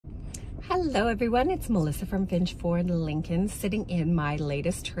Hello everyone, it's Melissa from Finch Ford Lincoln sitting in my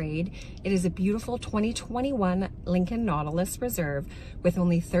latest trade. It is a beautiful 2021 Lincoln Nautilus Reserve with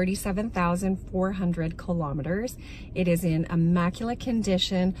only 37,400 kilometers. It is in immaculate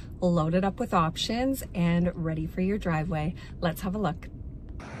condition, loaded up with options, and ready for your driveway. Let's have a look.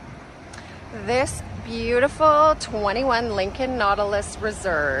 This beautiful 21 Lincoln Nautilus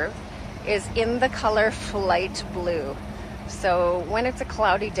Reserve is in the color Flight Blue. So when it's a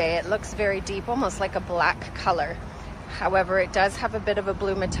cloudy day, it looks very deep, almost like a black color. However, it does have a bit of a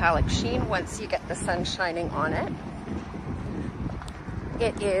blue metallic sheen once you get the sun shining on it.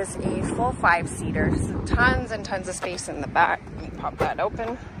 It is a full 5-seater, so tons and tons of space in the back. Let me pop that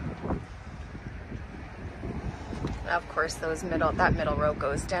open. Of course, that middle row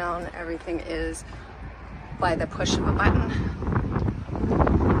goes down. Everything is by the push of a button.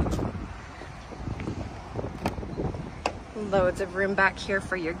 Loads of room back here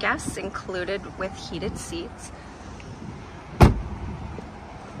for your guests, included with heated seats.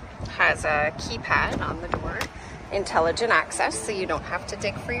 Has a keypad on the door, intelligent access, so you don't have to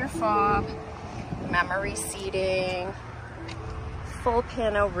dig for your fob, memory seating, full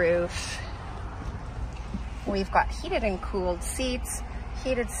pano roof. We've got heated and cooled seats,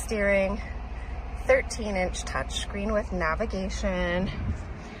 heated steering, 13-inch touchscreen with navigation.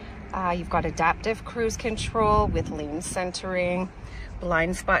 You've got adaptive cruise control with lane centering,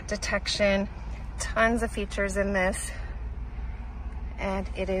 blind spot detection, tons of features in this, and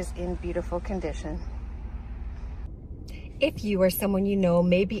it is in beautiful condition. If you or someone you know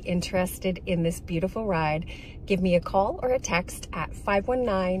may be interested in this beautiful ride, give me a call or a text at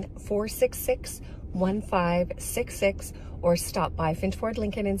 519-466-1566 or stop by Finch Ford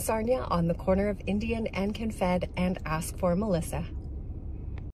Lincoln in Sarnia on the corner of Indian and Confed and ask for Melissa.